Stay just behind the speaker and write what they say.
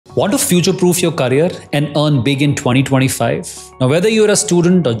Want to future-proof your career and earn big in 2025? Now, whether you're a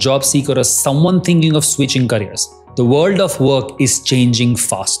student or job seeker or someone thinking of switching careers, the world of work is changing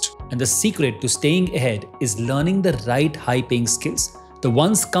fast. And the secret to staying ahead is learning the right high-paying skills, the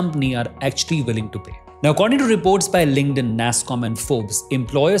ones companies are actually willing to pay. Now, according to reports by LinkedIn, NASSCOM, and Forbes,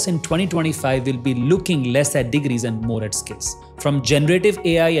 employers in 2025 will be looking less at degrees and more at skills. From generative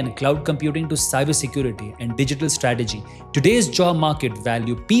AI and cloud computing to cybersecurity and digital strategy, today's job market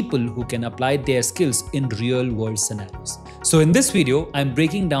value people who can apply their skills in real-world scenarios. So in this video, I'm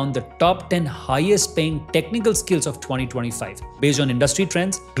breaking down the top 10 highest paying technical skills of 2025 based on industry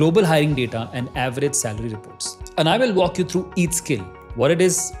trends, global hiring data, and average salary reports. And I will walk you through each skill, what it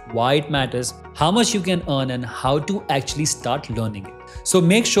is, why it matters, how much you can earn, and how to actually start learning it. So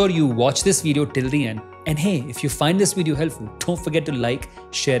make sure you watch this video till the end. And hey, if you find this video helpful, don't forget to like,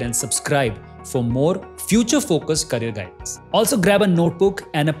 share, and subscribe for more future-focused career guidance. Also grab a notebook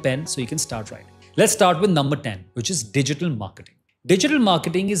and a pen so you can start writing. Let's start with number 10, which is digital marketing. Digital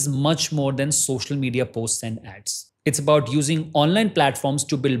marketing is much more than social media posts and ads. It's about using online platforms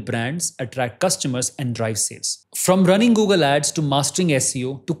to build brands, attract customers, and drive sales. From running Google Ads to mastering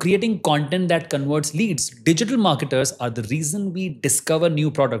SEO to creating content that converts leads, digital marketers are the reason we discover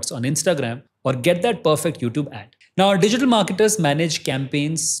new products on Instagram or get that perfect YouTube ad. Now, our digital marketers manage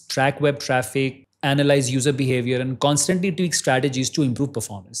campaigns, track web traffic, analyze user behavior, and constantly tweak strategies to improve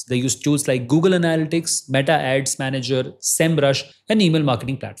performance. They use tools like Google Analytics, Meta Ads Manager, SEMrush, and email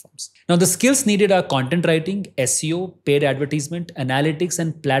marketing platforms. Now, the skills needed are content writing, SEO, paid advertisement, analytics,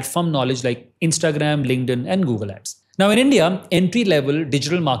 and platform knowledge like Instagram, LinkedIn, and Google Ads. Now, in India, entry-level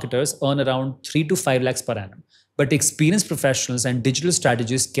digital marketers earn around 3 to 5 lakhs per annum, but experienced professionals and digital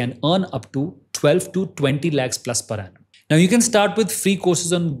strategists can earn up to 12 to 20 lakhs plus per annum. Now, you can start with free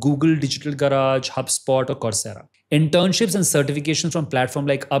courses on Google, Digital Garage, HubSpot, or Coursera. Internships and certifications from platforms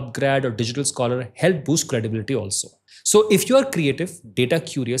like Upgrad or Digital Scholar help boost credibility also. So if you are creative, data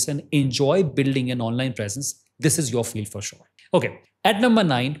curious, and enjoy building an online presence, this is your field for sure. Okay, at number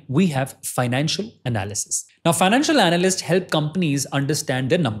 9, we have financial analysis. Now, financial analysts help companies understand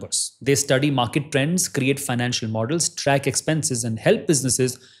their numbers. They study market trends, create financial models, track expenses, and help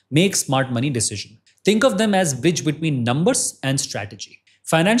businesses make smart money decisions. Think of them as bridge between numbers and strategy.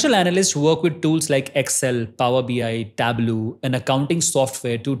 Financial analysts work with tools like Excel, Power BI, Tableau, and accounting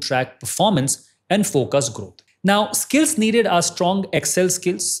software to track performance and forecast growth. Now, skills needed are strong Excel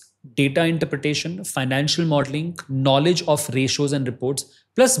skills, data interpretation, financial modeling, knowledge of ratios and reports,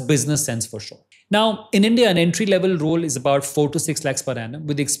 plus business sense for sure. Now, in India, an entry-level role is about 4 to 6 lakhs per annum.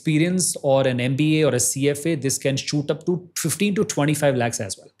 With experience or an MBA or a CFA, this can shoot up to 15 to 25 lakhs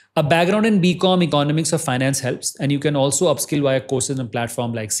as well. A background in BCom, economics, or finance helps, and you can also upskill via courses on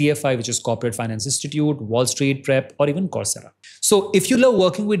platforms like CFI, which is Corporate Finance Institute, Wall Street Prep, or even Coursera. So if you love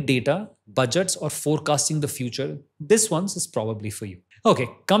working with data, budgets, or forecasting the future, this one is probably for you. Okay,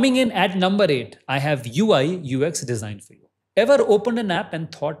 coming in at number 8, I have UI UX design for you. Ever opened an app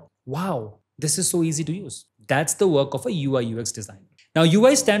and thought, wow, this is so easy to use? That's the work of a UI UX designer. Now,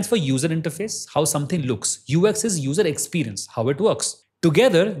 UI stands for user interface, how something looks. UX is user experience, how it works.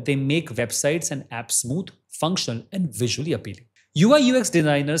 Together, they make websites and apps smooth, functional, and visually appealing. UI UX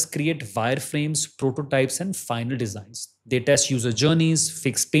designers create wireframes, prototypes, and final designs. They test user journeys,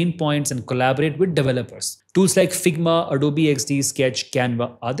 fix pain points, and collaborate with developers. Tools like Figma, Adobe XD, Sketch,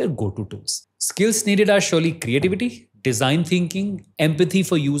 Canva are their go-to tools. Skills needed are surely creativity, design thinking, empathy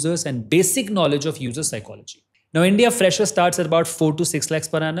for users, and basic knowledge of user psychology. Now, India fresher starts at about 4 to 6 lakhs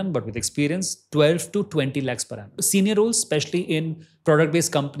per annum, but with experience, 12 to 20 lakhs per annum. Senior roles, especially in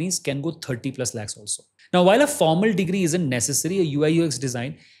product-based companies, can go 30 plus lakhs also. Now, while a formal degree isn't necessary, a UI UX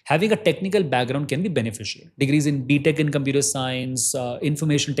design, having a technical background can be beneficial. Degrees in BTech in computer science,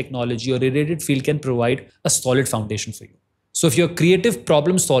 information technology, or related field can provide a solid foundation for you. So if you're a creative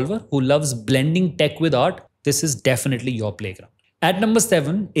problem solver who loves blending tech with art, this is definitely your playground. At number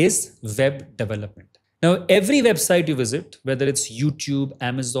 7 is web development. Now, every website you visit, whether it's YouTube,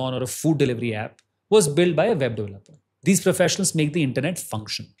 Amazon, or a food delivery app, was built by a web developer. These professionals make the internet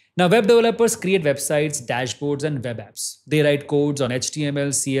function. Now, web developers create websites, dashboards, and web apps. They write codes on HTML,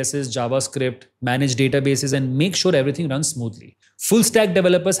 CSS, JavaScript, manage databases, and make sure everything runs smoothly. Full stack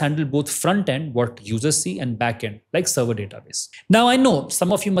developers handle both front end, what users see, and back end, like server database. Now, I know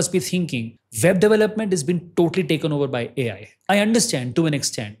some of you must be thinking, web development has been totally taken over by AI. I understand to an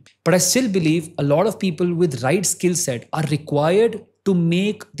extent, but I still believe a lot of people with right skill set are required to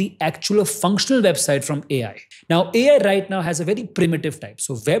make the actual functional website from AI. Now, AI right now has a very primitive type.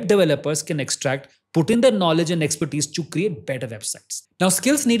 So web developers can extract put in their knowledge and expertise to create better websites. Now,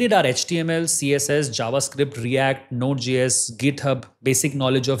 skills needed are HTML, CSS, JavaScript, React, Node.js, GitHub, basic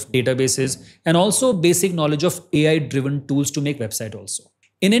knowledge of databases, and also basic knowledge of AI-driven tools to make website also.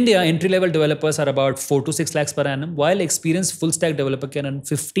 In India, entry-level developers are about 4 to 6 lakhs per annum, while experienced full-stack developer can earn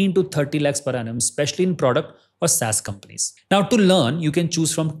 15 to 30 lakhs per annum, especially in product or SaaS companies. Now, to learn, you can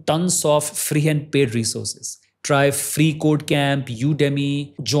choose from tons of free and paid resources. Try free code camp,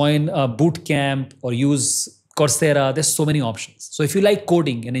 Udemy, join a boot camp, or use Coursera. There's so many options. So if you like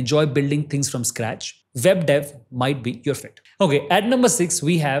coding and enjoy building things from scratch, web dev might be your fit. Okay, at number 6,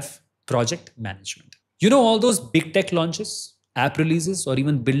 we have project management. You know all those big tech launches, app releases, or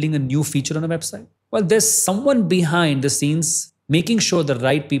even building a new feature on a website? Well, there's someone behind the scenes making sure the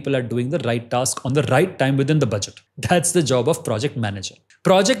right people are doing the right task on the right time within the budget. That's the job of project manager.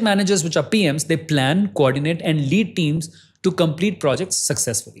 Project managers, which are PMs, they plan, coordinate, and lead teams to complete projects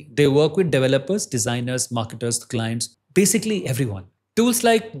successfully. They work with developers, designers, marketers, clients, basically everyone. Tools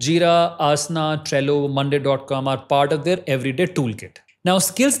like Jira, Asana, Trello, Monday.com are part of their everyday toolkit. Now,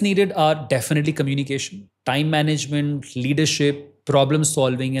 skills needed are definitely communication, time management, leadership, problem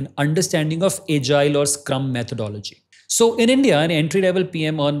solving, and understanding of agile or scrum methodology. So in India, an entry-level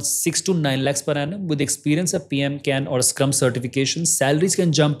PM earns 6 to 9 lakhs per annum. With experience, a PM can, or scrum certification, salaries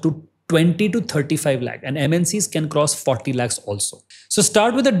can jump to 20 to 35 lakh, and MNCs can cross 40 lakhs also. So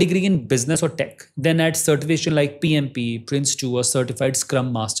start with a degree in business or tech, then add certification like PMP, Prince2, or Certified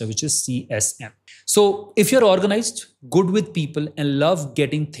Scrum Master, which is CSM. So if you're organized, good with people, and love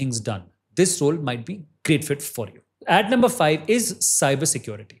getting things done, this role might be great fit for you. At number 5 is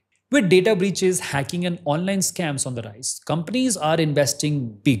cybersecurity. With data breaches, hacking, and online scams on the rise, companies are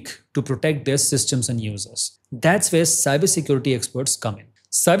investing big to protect their systems and users. That's where cybersecurity experts come in.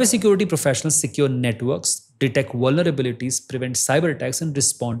 Cybersecurity professionals secure networks, detect vulnerabilities, prevent cyber attacks, and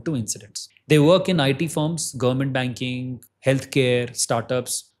respond to incidents. They work in IT firms, government banking, healthcare,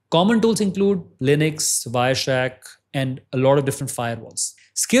 startups. Common tools include Linux, Wireshark, and a lot of different firewalls.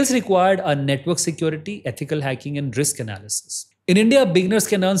 Skills required are network security, ethical hacking, and risk analysis. In India, beginners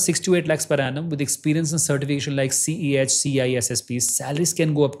can earn 6 to 8 lakhs per annum. With experience and certification like CEH, CISSP, salaries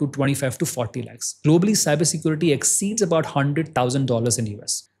can go up to 25 to 40 lakhs. Globally, cybersecurity exceeds about $100,000 in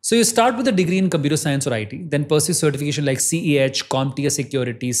US. So you start with a degree in computer science or IT, then pursue certification like CEH, CompTIA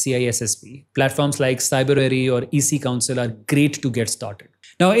Security, CISSP. Platforms like CyberArray or EC Council are great to get started.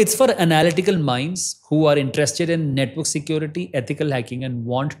 Now, it's for analytical minds who are interested in network security, ethical hacking, and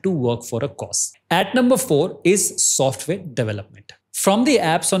want to work for a cause. At number 4 is software development. From the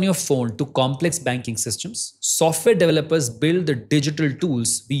apps on your phone to complex banking systems, software developers build the digital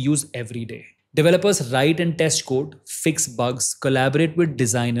tools we use every day. Developers write and test code, fix bugs, collaborate with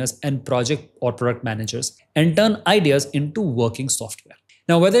designers and project or product managers, and turn ideas into working software.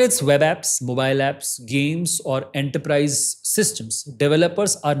 Now, whether it's web apps, mobile apps, games, or enterprise systems,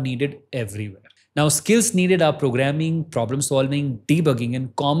 developers are needed everywhere. Now, skills needed are programming, problem solving, debugging,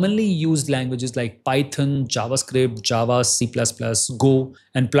 and commonly used languages like Python, JavaScript, Java, C++, Go,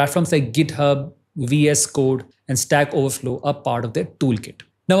 and platforms like GitHub, VS Code, and Stack Overflow are part of their toolkit.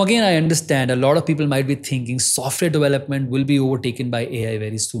 Now, again, I understand a lot of people might be thinking software development will be overtaken by AI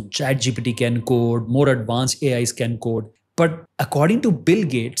very soon. ChatGPT can code, more advanced AIs can code. But according to Bill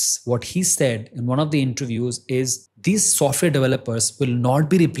Gates, what he said in one of the interviews is these software developers will not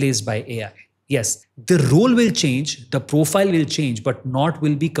be replaced by AI. Yes, the role will change, the profile will change, but not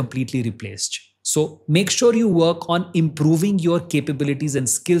will be completely replaced. So make sure you work on improving your capabilities and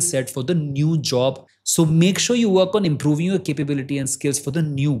skill set for the new job. So make sure you work on improving your capability and skills for the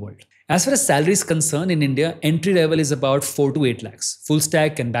new world. As far as salary is concerned, in India, entry level is about 4 to 8 lakhs. Full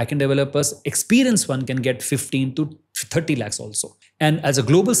stack and backend developers, experienced one can get 15 to 30 lakhs also. And as a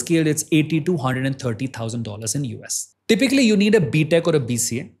global scale, it's $80 to $130,000 in US. Typically, you need a BTech or a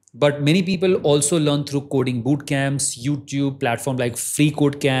BCA. But many people also learn through coding boot camps, YouTube, platform like Free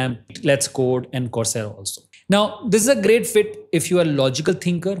Code Camp, Let's Code, and Coursera also. Now, this is a great fit if you are a logical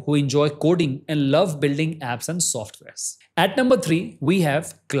thinker who enjoy coding and love building apps and softwares. At number 3, we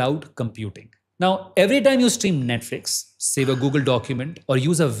have cloud computing. Now, every time you stream Netflix, save a Google document, or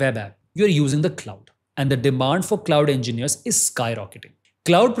use a web app, you're using the cloud. And the demand for cloud engineers is skyrocketing.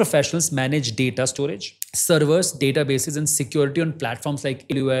 Cloud professionals manage data storage, servers, databases, and security on platforms like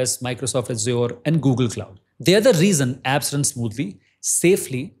AWS, Microsoft Azure, and Google Cloud. They are the reason apps run smoothly,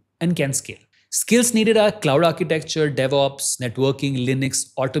 safely, and can scale. Skills needed are cloud architecture, DevOps, networking,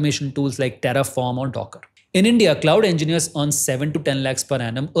 Linux, automation tools like Terraform or Docker. In India, cloud engineers earn 7 to 10 lakhs per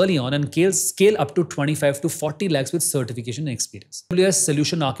annum early on and scale up to 25 to 40 lakhs with certification and experience. AWS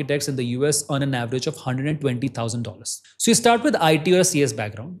solution architects in the US earn an average of $120,000. So you start with IT or a CS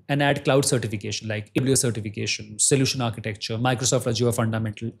background and add cloud certification like AWS certification, solution architecture, Microsoft Azure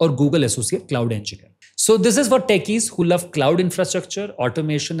fundamental, or Google associate cloud engineer. So this is for techies who love cloud infrastructure,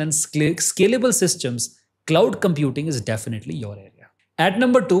 automation, and scalable systems. Cloud computing is definitely your area. At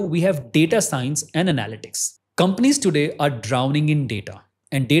number 2, we have data science and analytics. Companies today are drowning in data,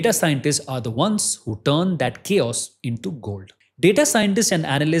 and data scientists are the ones who turn that chaos into gold. Data scientists and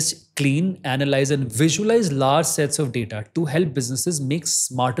analysts clean, analyze, and visualize large sets of data to help businesses make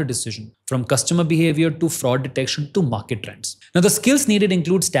smarter decisions, from customer behavior to fraud detection to market trends. Now, the skills needed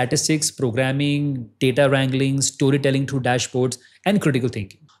include statistics, programming, data wrangling, storytelling through dashboards, and critical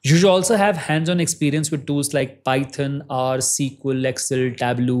thinking. You should also have hands-on experience with tools like Python, R, SQL, Excel,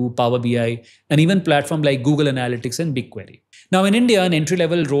 Tableau, Power BI, and even platforms like Google Analytics and BigQuery. Now in India, an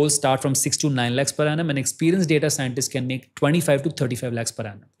entry-level roles start from 6 to 9 lakhs per annum, and experienced data scientists can make 25 to 35 lakhs per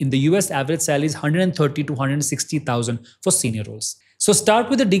annum. In the US, average salary is 130 to 160,000 for senior roles. So start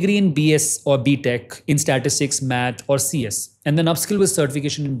with a degree in BS or BTech in statistics, math, or CS, and then upskill with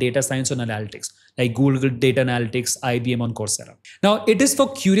certification in data science or analytics, like Google Data Analytics, IBM on Coursera. Now, it is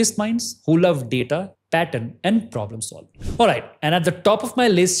for curious minds who love data, pattern, and problem solving. All right, and at the top of my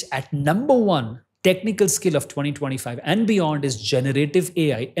list, at number 1, technical skill of 2025 and beyond is generative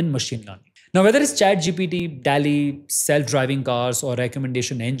AI and machine learning. Now, whether it's ChatGPT, DALL-E, self-driving cars, or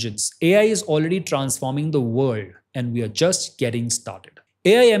recommendation engines, AI is already transforming the world, and we are just getting started.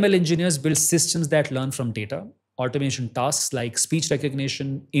 AI ML engineers build systems that learn from data, automation tasks like speech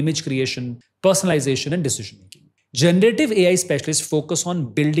recognition, image creation, personalization, and decision making. Generative AI specialists focus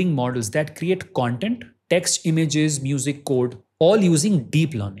on building models that create content, text, images, music, code, all using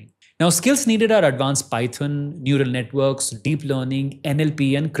deep learning. Now, skills needed are advanced Python, neural networks, deep learning,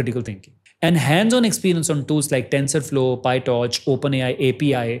 NLP, and critical thinking. And hands-on experience on tools like TensorFlow, PyTorch, OpenAI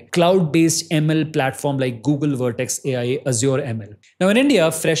API, cloud-based ML platform like Google Vertex AI, Azure ML. Now in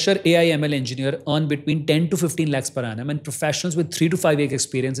India, fresher AI ML engineer earn between 10 to 15 lakhs per annum, and professionals with 3 to 5 years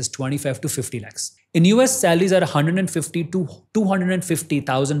experience is 25 to 50 lakhs. In US, salaries are $150 to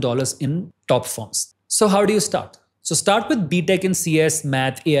 $250,000 in top firms. So how do you start? So start with BTech in CS,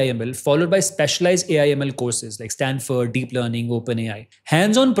 Math, AI/ML, followed by specialized AI/ML courses like Stanford, Deep Learning, OpenAI.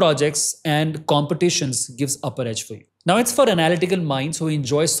 Hands-on projects and competitions gives upper edge for you. Now it's for analytical minds who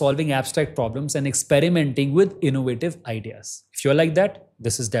enjoy solving abstract problems and experimenting with innovative ideas. If you're like that,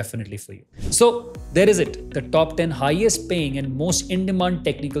 this is definitely for you. So there is it, the top 10 highest paying and most in-demand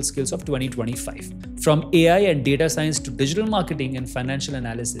technical skills of 2025. From AI and data science to digital marketing and financial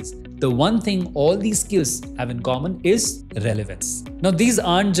analysis, the one thing all these skills have in common is relevance. Now these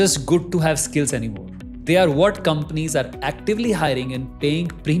aren't just good to have skills anymore. They are what companies are actively hiring and paying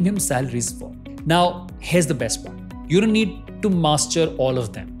premium salaries for. Now here's the best part. You don't need to master all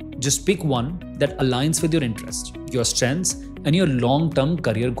of them. Just pick one that aligns with your interests, your strengths, and your long-term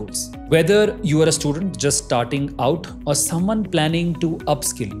career goals. Whether you are a student just starting out or someone planning to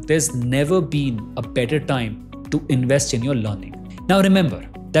upskill, there's never been a better time to invest in your learning. Now remember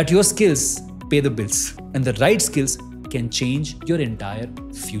that your skills pay the bills, and the right skills can change your entire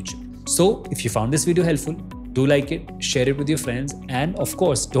future. So if you found this video helpful, do like it, share it with your friends, and of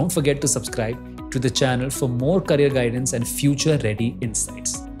course, don't forget to subscribe to the channel for more career guidance and future-ready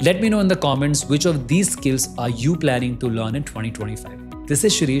insights. Let me know in the comments which of these skills are you planning to learn in 2025. This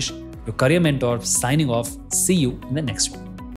is Shirish, your career mentor, signing off. See you in the next one.